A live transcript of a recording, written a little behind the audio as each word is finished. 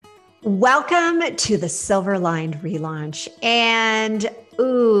Welcome to the Silver Lined relaunch. And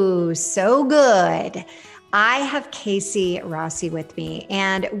ooh, so good. I have Kc Rossi with me,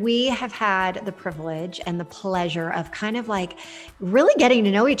 and we have had the privilege and the pleasure of kind of like really getting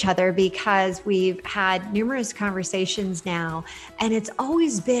to know each other because we've had numerous conversations now. And it's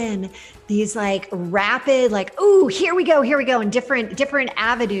always been these like rapid, like, ooh, here we go, and different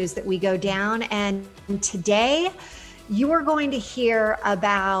avenues that we go down. And today, you are going to hear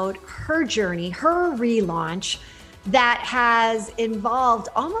about her journey, her relaunch that has involved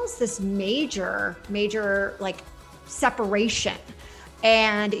almost this major like separation.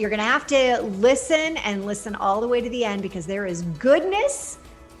 And you're going to have to listen all the way to the end because there is goodness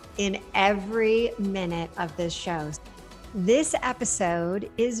in every minute of this show. This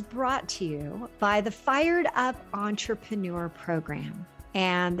episode is brought to you by the Fired Up Entrepreneur Program.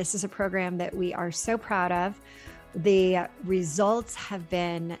 And this is a program that we are so proud of. The results have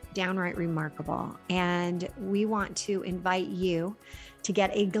been downright remarkable, and we want to invite you to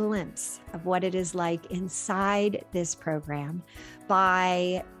get a glimpse of what it is like inside this program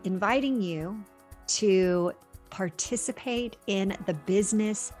by inviting you to participate in the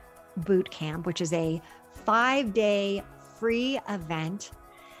Business Boot Camp, which is a 5-day free event,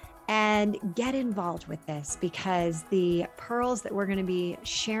 and get involved with this because the pearls that we're going to be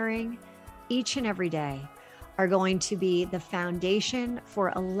sharing each and every day are going to be the foundation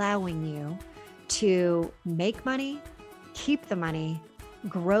for allowing you to make money, keep the money,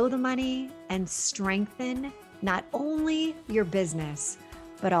 grow the money, and strengthen not only your business,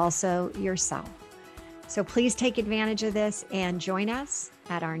 but also yourself. So please take advantage of this and join us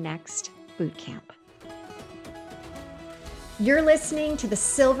at our next boot camp. You're listening to the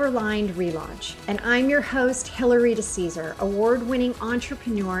Silver Lined Relaunch, and I'm your host, Hillary DeCesar, award-winning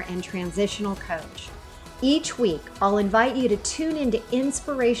entrepreneur and transitional coach. Each week, I'll invite you to tune into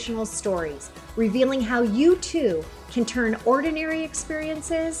inspirational stories, revealing how you too can turn ordinary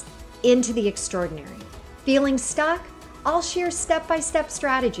experiences into the extraordinary. Feeling stuck? I'll share step-by-step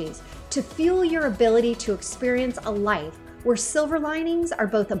strategies to fuel your ability to experience a life where silver linings are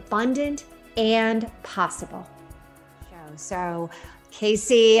both abundant and possible. So,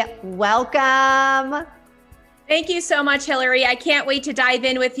 Kc, welcome. Thank you so much, Hillary. I can't wait to dive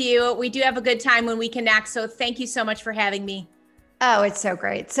in with you. We do have a good time when we connect. So thank you so much for having me. Oh, it's so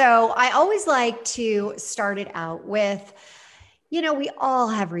great. So I always like to start it out with, we all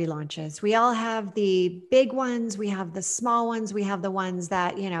have relaunches. We all have the big ones. We have the small ones. We have the ones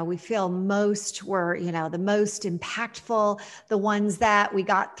that, we feel most were, the most impactful, the ones that we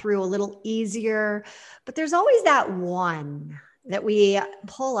got through a little easier. But there's always that one that we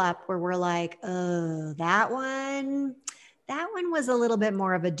pull up where we're like, oh, that one was a little bit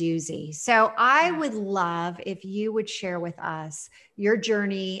more of a doozy. So I would love if you would share with us your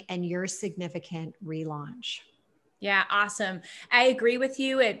journey and your significant relaunch. Yeah, awesome. I agree with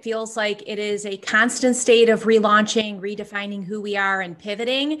you. It feels like it is a constant state of relaunching, redefining who we are and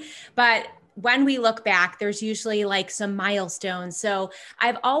pivoting. But when we look back, there's usually like some milestones. So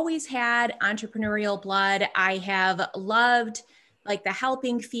I've always had entrepreneurial blood. I have loved like the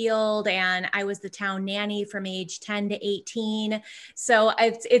helping field, and I was the town nanny from age 10 to 18. So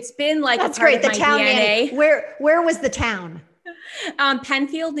it's been like that's a part great. of The my town DNA. Nanny. Where was the town?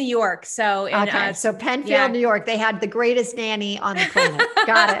 Penfield, New York. So so Penfield, New York, they had the greatest nanny on the planet.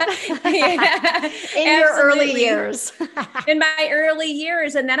 Got it. In your early years. In my early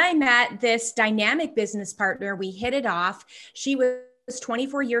years. And then I met this dynamic business partner. We hit it off. She was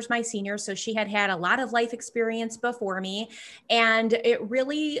 24 years my senior. So she had a lot of life experience before me. And it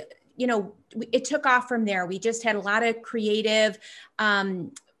really, it took off from there. We just had a lot of creative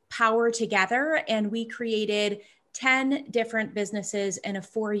power together, and we created 10 different businesses in a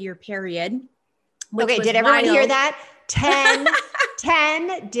 4-year period. Okay. Did everyone hear that?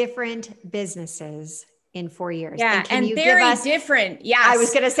 10 different businesses in 4 years. Yeah. And very different. Yes. I was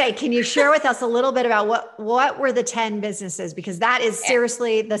going to say, can you share with us a little bit about what were the 10 businesses? Because that is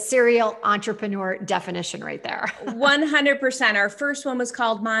seriously the serial entrepreneur definition right there. 100%. Our first one was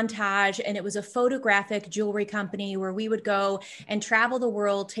called Montage, and it was a photographic jewelry company where we would go and travel the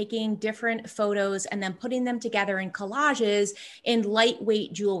world, taking different photos and then putting them together in collages in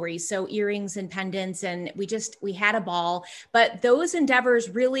lightweight jewelry. So earrings and pendants. And we had a ball, but those endeavors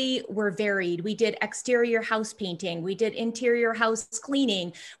really were varied. We did exterior house painting. We did interior house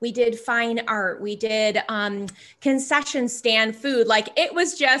cleaning. We did fine art. We did concession stand food. Like it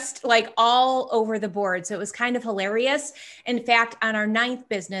was just like all over the board. So it was kind of hilarious. In fact, on our 9th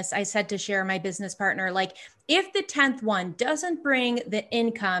business, I said to share my business partner, like if the 10th one doesn't bring the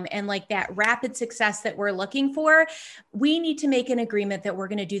income and like that rapid success that we're looking for, we need to make an agreement that we're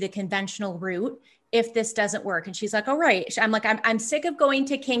going to do the conventional route if this doesn't work. And she's like, all right. I'm like, I'm sick of going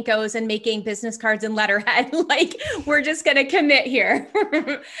to Kinko's and making business cards and letterhead. Like, we're just going to commit here.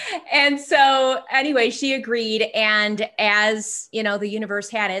 And so anyway, she agreed. And as you know, the universe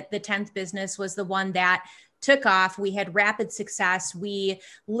had it, the 10th business was the one that took off. We had rapid success. We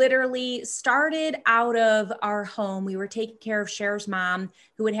literally started out of our home. We were taking care of Cher's mom,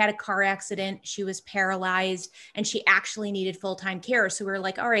 who had had a car accident. She was paralyzed and she actually needed full-time care. So we were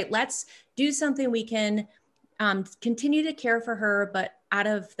like, all right, let's do something we can continue to care for her, but out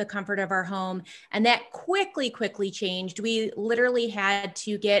of the comfort of our home. And that quickly changed. We literally had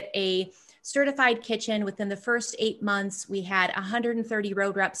to get a certified kitchen within the first 8 months. We had 130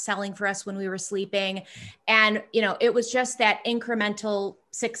 road reps selling for us when we were sleeping. And, you know, it was just that incremental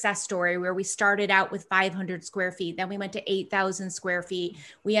success story where we started out with 500 square feet. Then we went to 8,000 square feet.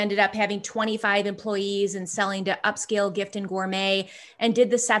 We ended up having 25 employees and selling to upscale gift and gourmet, and did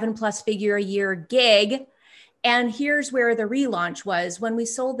the 7+ figure a year gig. And here's where the relaunch was. When we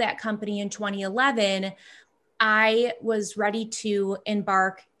sold that company in 2011, I was ready to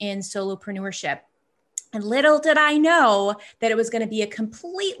embark in solopreneurship. And little did I know that it was going to be a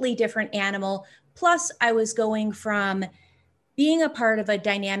completely different animal. Plus, I was going from being a part of a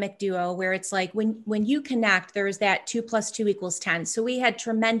dynamic duo where it's like when you connect, there's that 2 + 2 = 10. So we had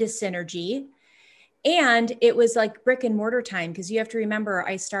tremendous synergy. And it was like brick and mortar time, because you have to remember,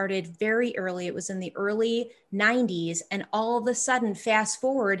 I started very early. It was in the early 90s. And all of a sudden, fast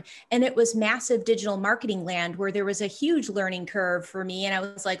forward, and it was massive digital marketing land where there was a huge learning curve for me. And I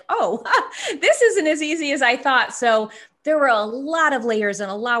was like, oh, this isn't as easy as I thought. So there were a lot of layers and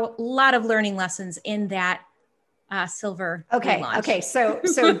a lot of learning lessons in that silver relaunch. Okay. So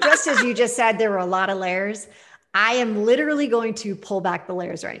just as you just said, there were a lot of layers. I am literally going to pull back the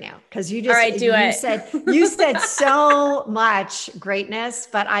layers right now, because you just, all right, you said so much greatness,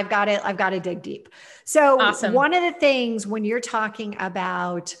 but I've got to dig deep. So awesome. One of the things when you're talking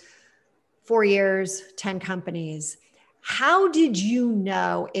about 4 years, 10 companies, how did you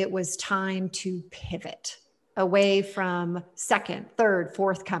know it was time to pivot away from second, third,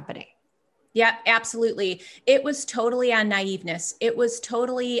 fourth company? Yeah, absolutely. It was totally on naiveness. It was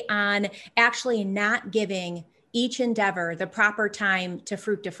totally on actually not giving each endeavor the proper time to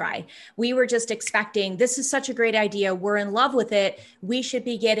fructify. We were just expecting, this is such a great idea. We're in love with it. We should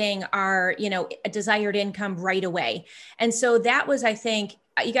be getting our, desired income right away. And so that was, I think,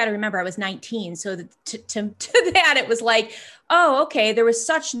 you got to remember, I was 19. So to that, it was like, oh, okay, there was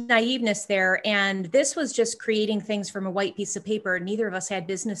such naiveness there. And this was just creating things from a white piece of paper. Neither of us had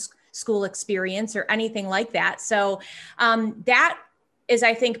business school experience or anything like that. So that is,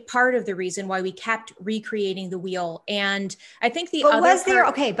 I think, part of the reason why we kept recreating the wheel. And I think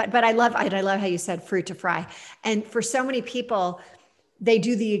but I love how you said fruit to fry. And for so many people, they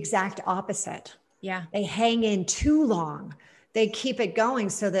do the exact opposite. Yeah. They hang in too long. They keep it going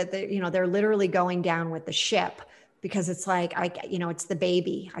so that they're literally going down with the ship, because it's like, it's the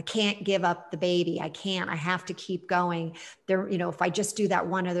baby. I can't give up the baby. I have to keep going there. If I just do that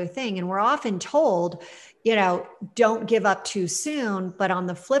one other thing. And we're often told, don't give up too soon, but on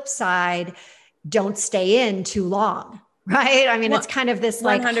the flip side, don't stay in too long. Right. I mean, it's kind of this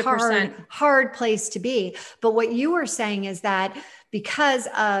like 100%. hard place to be. But what you were saying is that because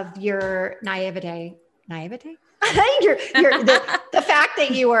of your naivete, the fact that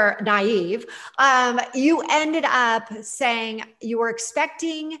you were naive, you ended up saying you were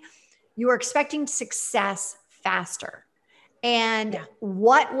expecting success faster. And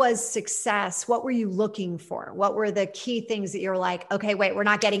what was success? What were you looking for? What were the key things that you're like, okay, wait, we're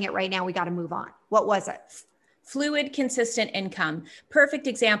not getting it right now. We got to move on. What was it? Fluid, consistent income. Perfect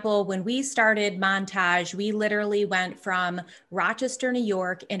example. When we started Montage, we literally went from Rochester, New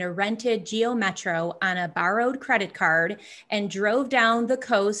York in a rented Geo Metro on a borrowed credit card and drove down the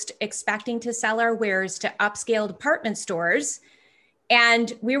coast expecting to sell our wares to upscale department stores.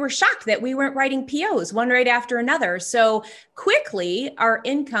 And we were shocked that we weren't writing POs one right after another. So quickly, our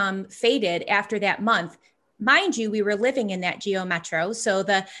income faded after that month. Mind you, we were living in that Geo Metro. So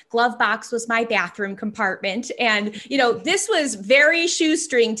the glove box was my bathroom compartment. And, this was very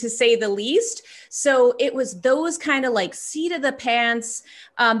shoestring to say the least. So it was those kind of like seat of the pants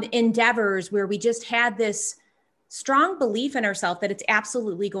endeavors where we just had this strong belief in ourselves that it's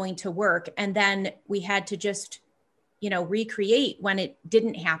absolutely going to work. And then we had to just recreate when it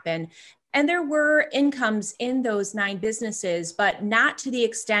didn't happen. And there were incomes in those 9 businesses, but not to the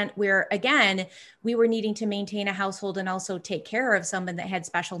extent where, again, we were needing to maintain a household and also take care of someone that had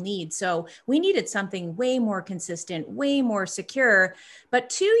special needs. So we needed something way more consistent, way more secure. But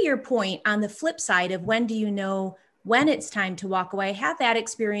to your point, on the flip side of when do you know when it's time to walk away, I had that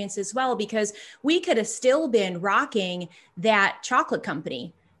experience as well, because we could have still been rocking that chocolate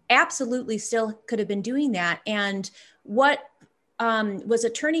company. Absolutely still could have been doing that. And what was a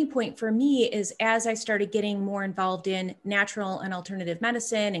turning point for me is as I started getting more involved in natural and alternative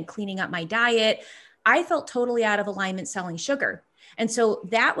medicine and cleaning up my diet, I felt totally out of alignment selling sugar. And so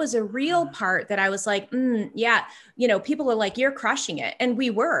that was a real part that I was like, yeah, people are like, you're crushing it. And we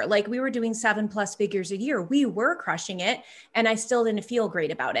were doing 7+ figures a year. We were crushing it. And I still didn't feel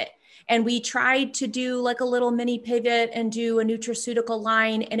great about it. And we tried to do like a little mini pivot and do a nutraceutical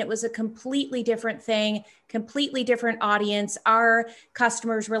line. And it was a completely different thing, completely different audience. Our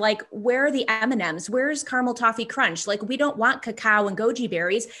customers were like, where are the M&Ms? Where's caramel toffee crunch? Like, we don't want cacao and goji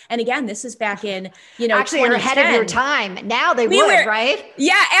berries. And again, this is back in, actually you're ahead of your time. Now they would, right?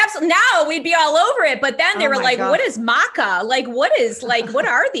 Yeah, absolutely. Now we'd be all over it. But then they were like, God, what is maca? Like, what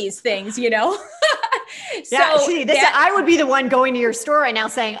are these things, So yeah, see, I would be the one going to your store right now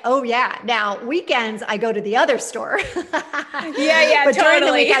saying, oh yeah, now weekends I go to the other store. yeah, but totally. During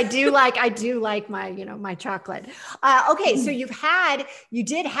the week I do like my, my chocolate. Okay. So you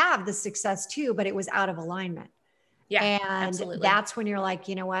did have the success too, but it was out of alignment. Yeah, and absolutely. That's when you're like,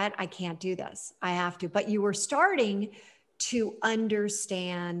 you know what, I can't do this. I have to, but you were starting to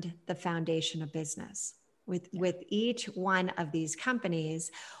understand the foundation of business with each one of these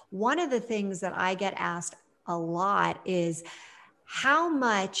companies. One of the things that I get asked a lot is, how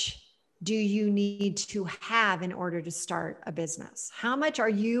much do you need to have in order to start a business? How much are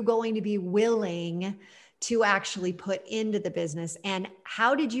you going to be willing to actually put into the business? And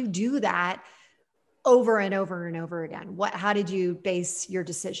how did you do that over and over and over again? How did you base your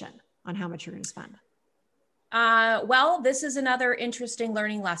decision on how much you're going to spend? Well, this is another interesting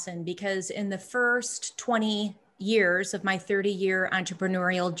learning lesson, because in the first 20 years of my 30-year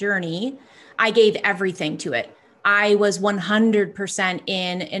entrepreneurial journey, I gave everything to it. I was 100%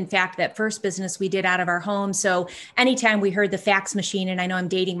 in fact, that first business we did out of our home. So anytime we heard the fax machine, and I know I'm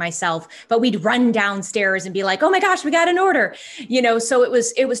dating myself, but we'd run downstairs and be like, oh my gosh, we got an order, so it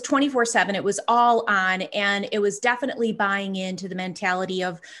was 24/7. It was all on. And it was definitely buying into the mentality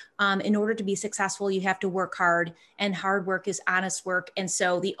of, in order to be successful, you have to work hard, and hard work is honest work. And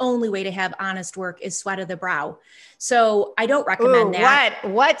so the only way to have honest work is sweat of the brow. So I don't recommend that.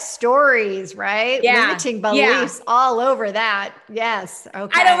 What stories, right? Yeah. Limiting beliefs all over that. Yes.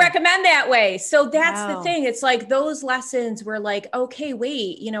 Okay. I don't recommend that way. So that's the thing. It's like those lessons were like, okay,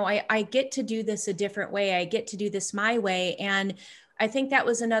 wait, I get to do this a different way. I get to do this my way. And I think that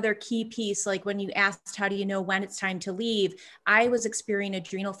was another key piece. Like when you asked, how do you know when it's time to leave? I was experiencing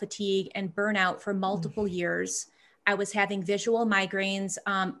adrenal fatigue and burnout for multiple years. I was having visual migraines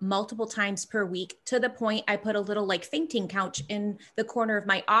multiple times per week, to the point I put a little like fainting couch in the corner of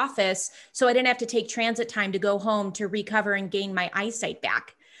my office so I didn't have to take transit time to go home to recover and gain my eyesight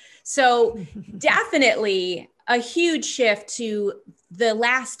back. So definitely a huge shift to the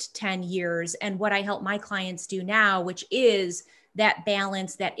last 10 years and what I help my clients do now, which is that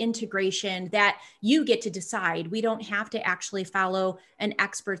balance, that integration, that you get to decide. We don't have to actually follow an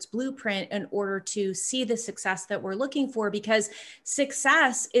expert's blueprint in order to see the success that we're looking for, because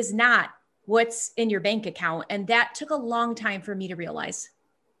success is not what's in your bank account. And that took a long time for me to realize.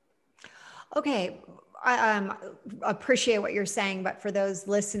 Okay. I appreciate what you're saying, but for those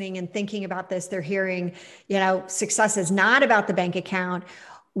listening and thinking about this, they're hearing, success is not about the bank account.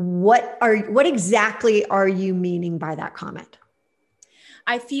 What exactly are you meaning by that comment?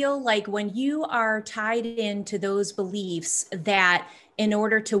 I feel like when you are tied into those beliefs that in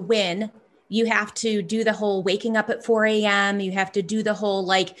order to win, you have to do the whole waking up at 4 a.m., you have to do the whole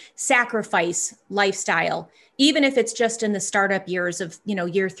like sacrifice lifestyle, even if it's just in the startup years of,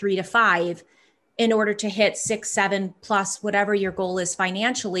 year 3 to 5, in order to hit 6, 7+ whatever your goal is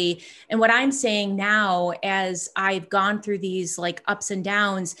financially. And what I'm saying now, as I've gone through these like ups and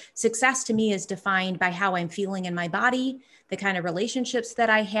downs, success to me is defined by how I'm feeling in my body, the kind of relationships that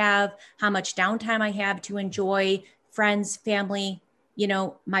I have, how much downtime I have to enjoy friends, family,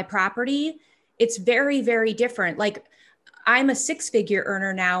 my property. It's very, very different. Like I'm a 6-figure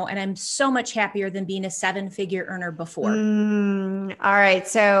earner now, and I'm so much happier than being a 7-figure earner before. All right.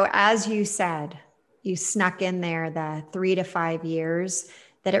 So as you said, you snuck in there the 3 to 5 years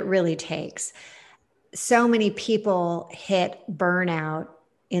that it really takes. So many people hit burnout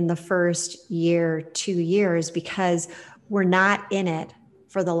in the first year, 2 years, because we're not in it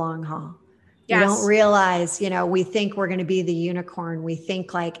for the long haul. We don't Yes. realize, we think we're going to be the unicorn. We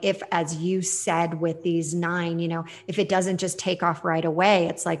think like if, as you said, with these 9, if it doesn't just take off right away,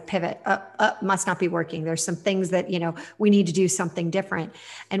 it's like pivot, must not be working. There's some things that, we need to do something different.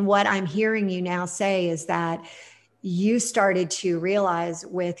 And what I'm hearing you now say is that you started to realize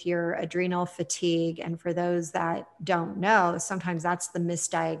with your adrenal fatigue. And for those that don't know, sometimes that's the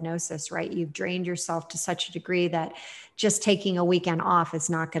misdiagnosis, right? You've drained yourself to such a degree that just taking a weekend off is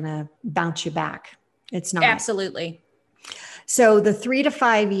not going to bounce you back. It's not. Absolutely. So the 3 to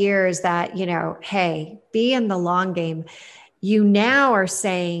 5 years that, hey, be in the long game, you now are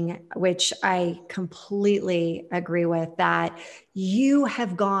saying, which I completely agree with, that you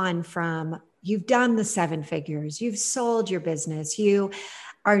have gone from, you've done the 7 figures, you've sold your business, you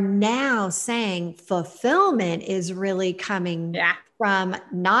are now saying fulfillment is really coming from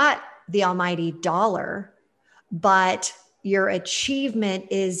not the almighty dollar, but your achievement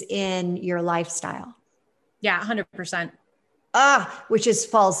is in your lifestyle. Yeah, 100%. Which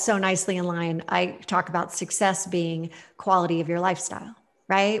falls so nicely in line. I talk about success being quality of your lifestyle,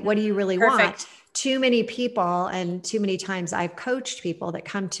 right? What do you really want? Too many people, and too many times I've coached people that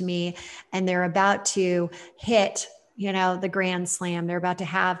come to me and they're about to hit, the grand slam. They're about to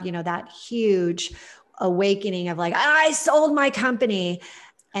have, that huge awakening of like, I sold my company,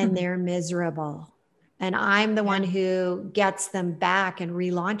 and they're miserable. And I'm the one who gets them back and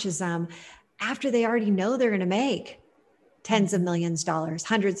relaunches them after they already know they're going to make tens of millions of dollars,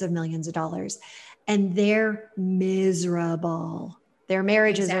 hundreds of millions of dollars, and they're miserable. Their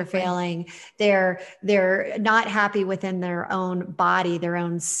marriages are failing. They're not happy within their own body, their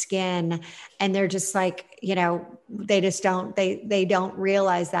own skin. And they're just like, they don't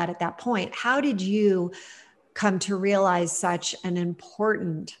realize that at that point. How did you come to realize such an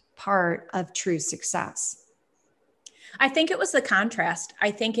important part of true success? I think it was the contrast.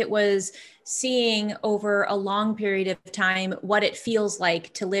 I think it was seeing over a long period of time what it feels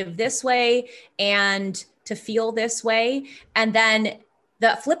like to live this way and to feel this way. And then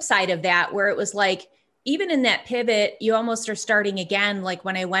the flip side of that, where it was like, even in that pivot, you almost are starting again. Like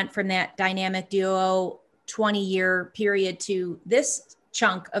when I went from that dynamic duo 20-year period to this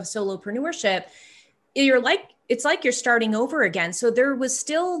chunk of solopreneurship, it's like you're starting over again. So there was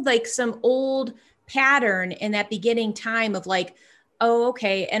still like some old pattern in that beginning time of like, oh,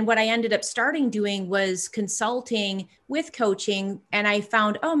 okay. And what I ended up starting doing was consulting with coaching. And I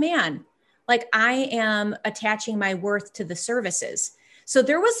found, oh man, like I am attaching my worth to the services. So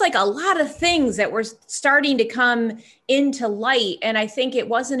there was like a lot of things that were starting to come into light. And I think it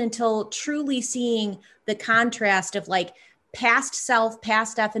wasn't until truly seeing the contrast of like past self,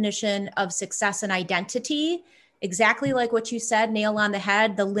 past definition of success and identity, exactly like what you said, nail on the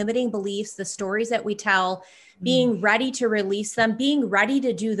head, the limiting beliefs, the stories that we tell, being ready to release them, being ready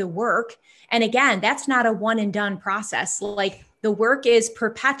to do the work. And again, that's not a one and done process. Like the work is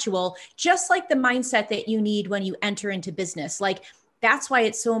perpetual, just like the mindset that you need when you enter into business. Like that's why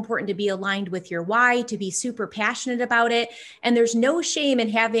it's so important to be aligned with your why, to be super passionate about it. And there's no shame in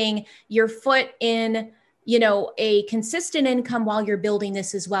having your foot in a consistent income while you're building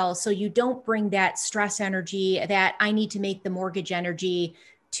this as well. So you don't bring that stress energy, that I need to make the mortgage energy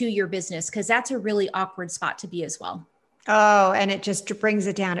to your business, because that's a really awkward spot to be as well. Oh, and it just brings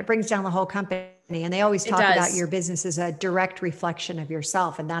it down. It brings down the whole company. And they always talk about your business as a direct reflection of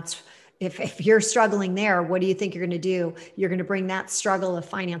yourself. And that's, if you're struggling there, what do you think you're going to do? You're going to bring that struggle of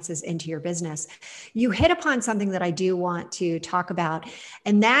finances into your business. You hit upon something that I do want to talk about.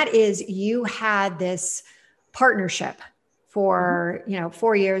 And that is, you had this partnership for,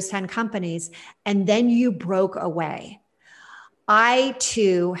 4 years, 10 companies, and then you broke away. I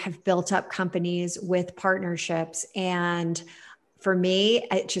too have built up companies with partnerships, and for me,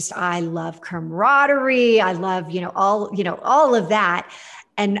 I love camaraderie. I love, all of that.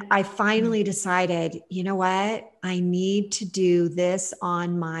 And I finally decided, you know what? I need to do this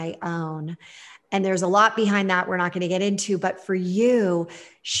on my own. And there's a lot behind that we're not going to get into, but for you,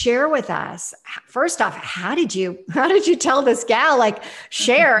 share with us. First off, how did you tell this gal, like,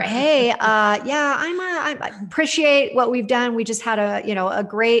 share, hey, I appreciate what we've done. We just had a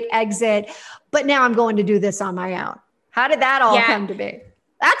great exit, but now I'm going to do this on my own. How did that all come to be?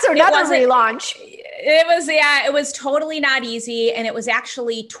 That's another relaunch. It was totally not easy. And it was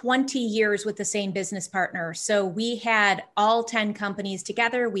actually 20 years with the same business partner. So we had all 10 companies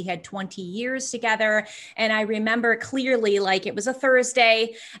together. We had 20 years together. And I remember clearly, like it was a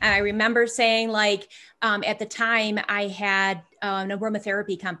Thursday. And I remember saying like, at the time I had an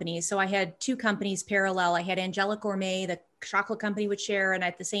aromatherapy company. So I had 2 companies parallel. I had Angelic Gourmet, the chocolate company with Cher. And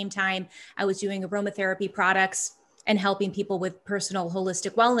at the same time, I was doing aromatherapy products. and helping people with personal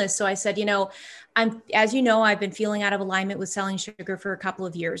holistic wellness. So I said, as you know, I've been feeling out of alignment with selling sugar for a couple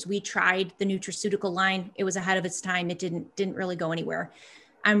of years. We tried the nutraceutical line. It was ahead of its time. It didn't really go anywhere.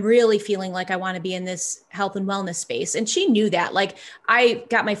 I'm really feeling like I want to be in this health and wellness space. And she knew that. Like, I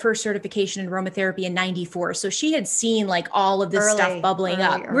got my first certification in aromatherapy in 94. So she had seen like all of this stuff bubbling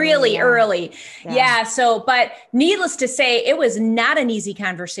up really early. Yeah. So, but needless to say, it was not an easy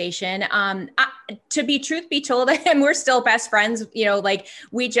conversation. To be truth be told, and we're still best friends, like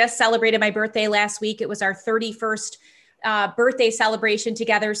we just celebrated my birthday last week. It was our 31st birthday celebration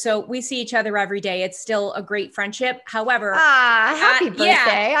together. So we see each other every day. It's still a great friendship. However, happy birthday.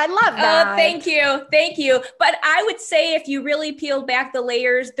 Yeah. I love that. Thank you. Thank you. But I would say if you really peel back the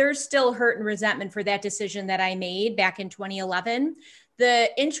layers, there's still hurt and resentment for that decision that I made back in 2011. The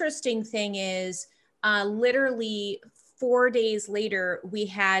interesting thing is, literally 4 days later, we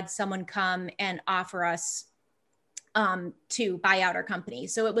had someone come and offer us to buy out our company.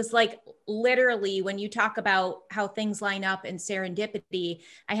 So it was like, literally, when you talk about how things line up and serendipity,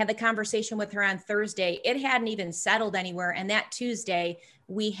 I had the conversation with her on Thursday. It hadn't even settled anywhere. And that Tuesday,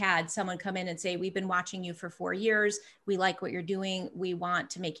 we had someone come in and say, we've been watching you for 4 years. We like what you're doing. We want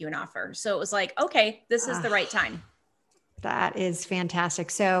to make you an offer. So it was like, okay, this is the right time. That is fantastic.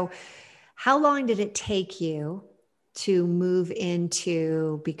 So how long did it take you to move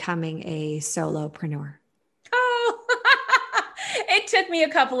into becoming a solopreneur? It took me a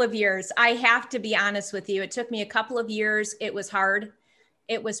couple of years. I have to be honest with you. It took me a couple of years. It was hard.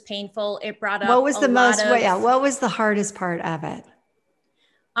 It was painful. It brought up what was the hardest part of it?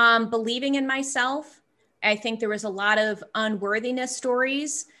 Believing in myself. I think there was a lot of unworthiness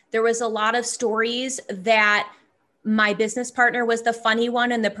stories. There was a lot of stories that my business partner was the funny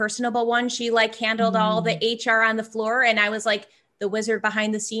one and the personable one. She like handled all the HR on the floor. And I was like the wizard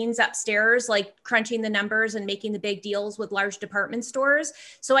behind the scenes upstairs, like crunching the numbers and making the big deals with large department stores.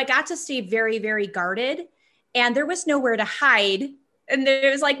 So I got to stay very, very guarded, and there was nowhere to hide. And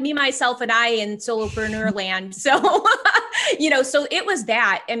there was like me, myself, and I in solopreneur land. So, so it was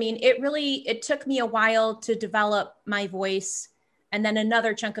that. I mean, it took me a while to develop my voice, and then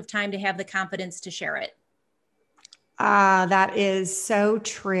another chunk of time to have the confidence to share it. That is so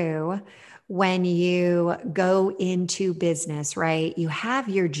true. When you go into business, right? You have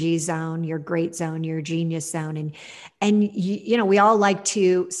your G zone, your great zone, your genius zone. And we all like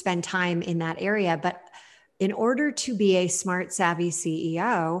to spend time in that area, but in order to be a smart, savvy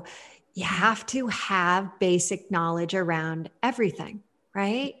CEO, you have to have basic knowledge around everything,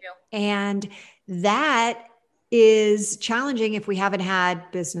 right? And that is challenging if we haven't had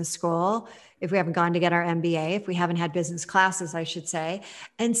business school, if we haven't gone to get our MBA, if we haven't had business classes, I should say.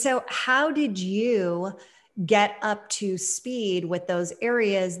 And so how did you get up to speed with those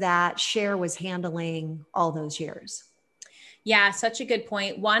areas that Cher was handling all those years? Yeah, such a good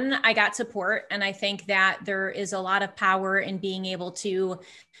point. One, I got support. And I think that there is a lot of power in being able to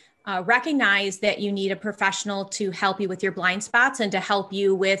recognize that you need a professional to help you with your blind spots and to help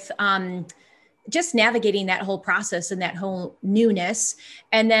you with just navigating that whole process and that whole newness.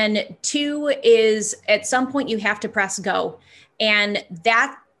 And then 2 is at some point you have to press go. And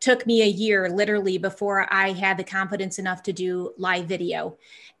that took me a year literally before I had the confidence enough to do live video.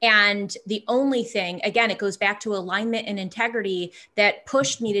 And the only thing, again, it goes back to alignment and integrity that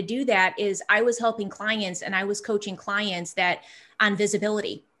pushed me to do that is I was helping clients and I was coaching clients that on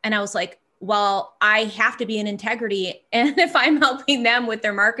visibility. And I was like, well, I have to be in integrity. And if I'm helping them with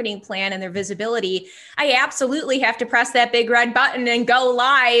their marketing plan and their visibility, I absolutely have to press that big red button and go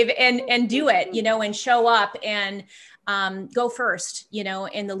live and do it, and show up and go first,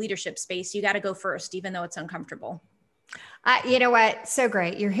 in the leadership space. You got to go first, even though it's uncomfortable. You know what? So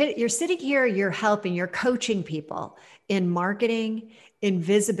great. You're sitting here, you're helping, you're coaching people in marketing, in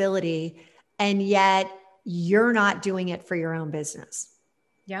visibility, and yet you're not doing it for your own business.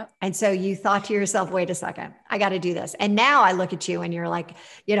 Yep. And so you thought to yourself, wait a second, I got to do this. And now I look at you and you're like,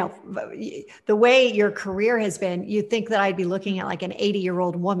 the way your career has been, you'd think that I'd be looking at like an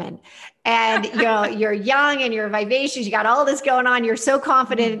 80-year-old woman. And, you're young and you're vivacious. You got all this going on. You're so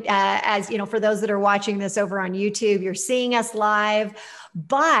confident, for those that are watching this over on YouTube, you're seeing us live,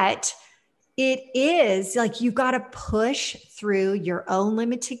 but it is like, you got to push through your own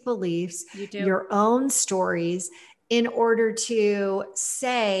limiting beliefs, your own stories, in order to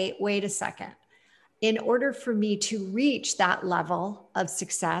say, wait a second, in order for me to reach that level of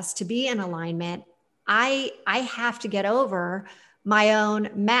success, to be in alignment, I have to get over my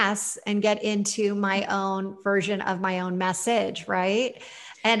own mess and get into my own version of my own message, right?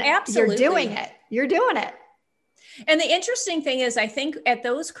 And absolutely. You're doing it. And the interesting thing is, I think at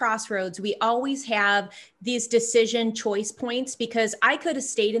those crossroads, we always have these decision choice points, because I could have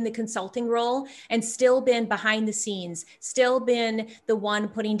stayed in the consulting role and still been behind the scenes, still been the one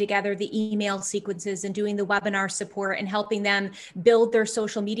putting together the email sequences and doing the webinar support and helping them build their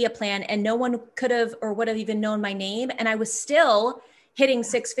social media plan. And no one could have or would have even known my name. And I was still hitting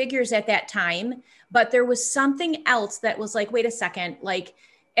six figures at that time. But there was something else that was like, wait a second, like,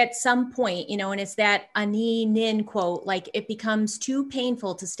 at some point, and it's that Ani Nin quote, like, it becomes too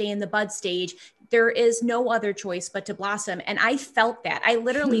painful to stay in the bud stage. There is no other choice but to blossom. And I felt that. I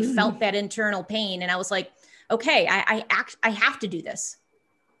literally felt that internal pain. And I was like, okay, I have to do this.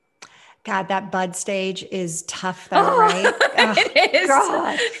 God, that bud stage is tough though, right? It is.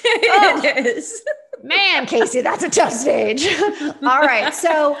 God. It is. Man, Kc, that's a tough stage. All right.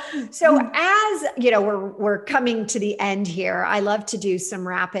 So as we're coming to the end here, I love to do some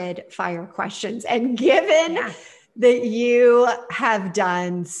rapid fire questions. And given that you have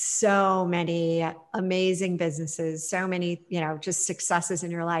done so many amazing businesses, so many, just successes in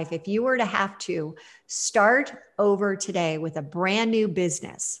your life, if you were to have to start over today with a brand new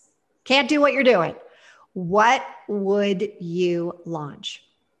business, can't do what you're doing, what would you launch?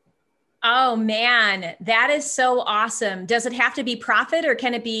 Oh man, that is so awesome. Does it have to be profit or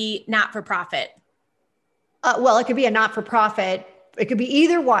can it be not for profit? Well, it could be a not-for-profit. It could be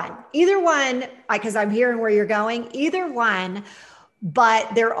either one, because I'm hearing where you're going, either one, but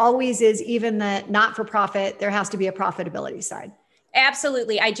there always is, even the not-for-profit, there has to be a profitability side.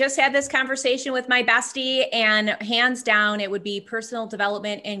 Absolutely. I just had this conversation with my bestie, and hands down, it would be personal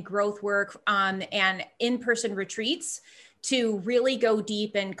development and growth work and in-person retreats to really go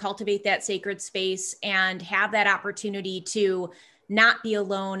deep and cultivate that sacred space and have that opportunity to not be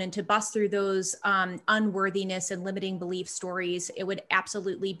alone and to bust through those unworthiness and limiting belief stories. It would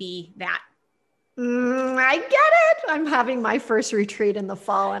absolutely be that. I get it. I'm having my first retreat in the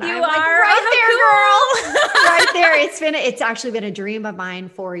fall, and I'm like, right there, girl. Right there. It's actually been a dream of mine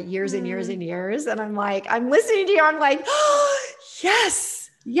for years and years and years. And I'm like, I'm listening to you. I'm like, oh, yes,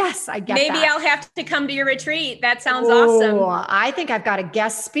 I get Maybe that. I'll have to come to your retreat. That sounds awesome. I think I've got a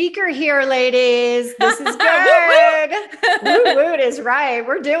guest speaker here, ladies. This is good. Woot woot is right.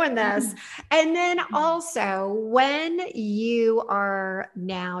 We're doing this. And then also, when you are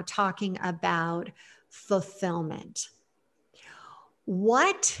now talking about fulfillment,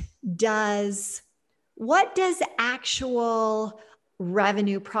 what does actual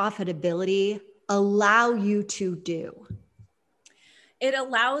revenue profitability allow you to do? It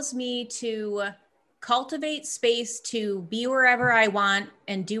allows me to cultivate space to be wherever I want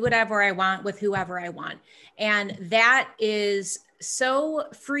and do whatever I want with whoever I want. And that is so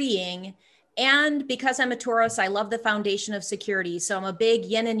freeing. And because I'm a Taurus, I love the foundation of security. So I'm a big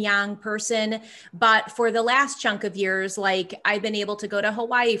yin and yang person. But for the last chunk of years, like, I've been able to go to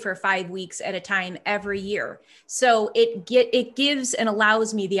Hawaii for 5 weeks at a time every year. So it gives and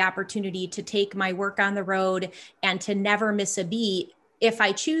allows me the opportunity to take my work on the road and to never miss a beat if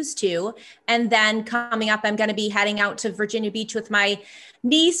I choose to. And then coming up, I'm going to be heading out to Virginia Beach with my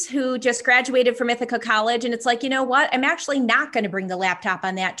niece who just graduated from Ithaca College. And it's like, you know what? I'm actually not going to bring the laptop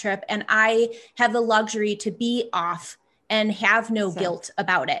on that trip. And I have the luxury to be off and have no guilt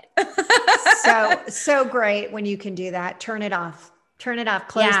about it. So great when you can do that. Turn it off,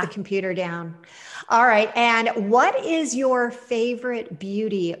 close the computer down. All right. And what is your favorite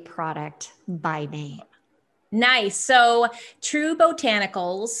beauty product by name? Nice. So True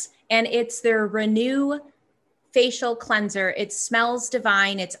Botanicals, and it's their Renew facial cleanser. It smells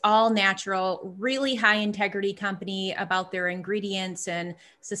divine. It's all natural, really high integrity company about their ingredients and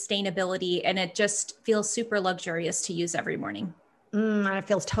sustainability. And it just feels super luxurious to use every morning. And it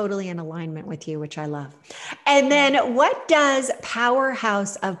feels totally in alignment with you, which I love. And then what does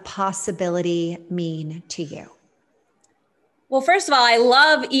powerhouse of possibility mean to you? Well, first of all, I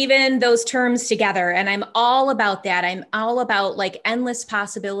love even those terms together, and I'm all about that. I'm all about like endless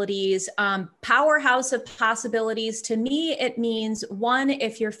possibilities, powerhouse of possibilities. To me, it means one,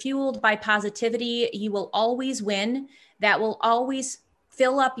 if you're fueled by positivity, you will always win. That will always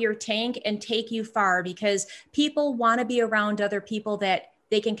fill up your tank and take you far, because people want to be around other people that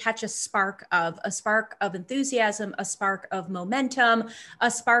they can catch a spark of enthusiasm, a spark of momentum, a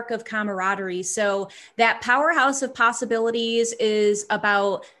spark of camaraderie. So that powerhouse of possibilities is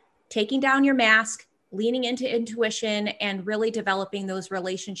about taking down your mask, leaning into intuition, and really developing those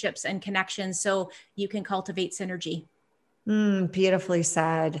relationships and connections so you can cultivate synergy. Beautifully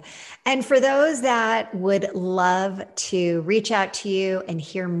said. And for those that would love to reach out to you and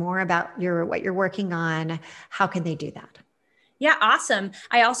hear more about what you're working on, how can they do that? Yeah, awesome.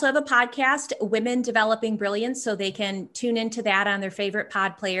 I also have a podcast, Women Developing Brilliance, so they can tune into that on their favorite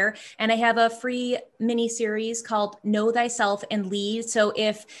pod player. And I have a free mini series called Know Thyself and Lead. So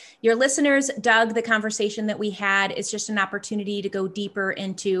if your listeners dug the conversation that we had, it's just an opportunity to go deeper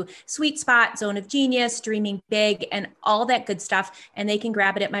into sweet spot, zone of genius, dreaming big, and all that good stuff. And they can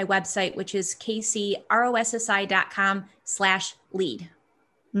grab it at my website, which is kcrossi.com/lead.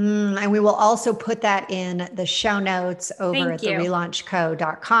 And we will also put that in the show notes over at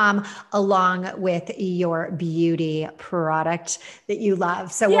therelaunchco.com, along with your beauty product that you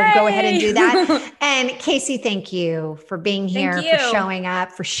love. So we'll go ahead and do that. And Kc, thank you for being here, for showing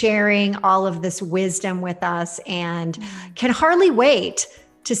up, for sharing all of this wisdom with us, and can hardly wait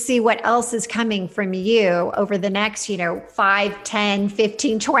to see what else is coming from you over the next, 5, 10,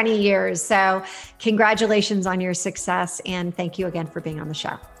 15, 20 years. So congratulations on your success. And thank you again for being on the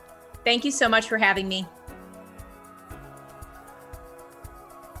show. Thank you so much for having me.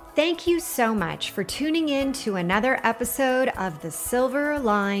 Thank you so much for tuning in to another episode of the Silver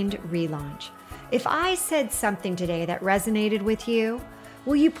Aligned Relaunch. If I said something today that resonated with you,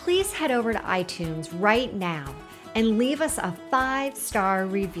 will you please head over to iTunes right now and leave us a 5-star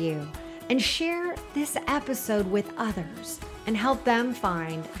review and share this episode with others and help them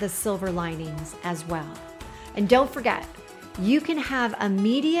find the silver linings as well. And don't forget, you can have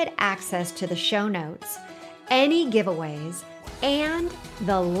immediate access to the show notes, any giveaways, and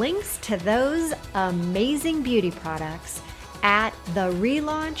the links to those amazing beauty products at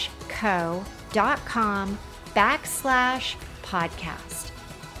therelaunchco.com/podcast.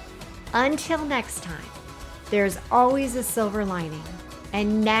 Until next time, there's always a silver lining,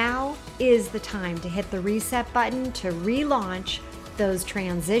 and now is the time to hit the reset button to relaunch those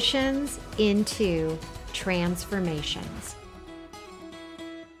transitions into transformations.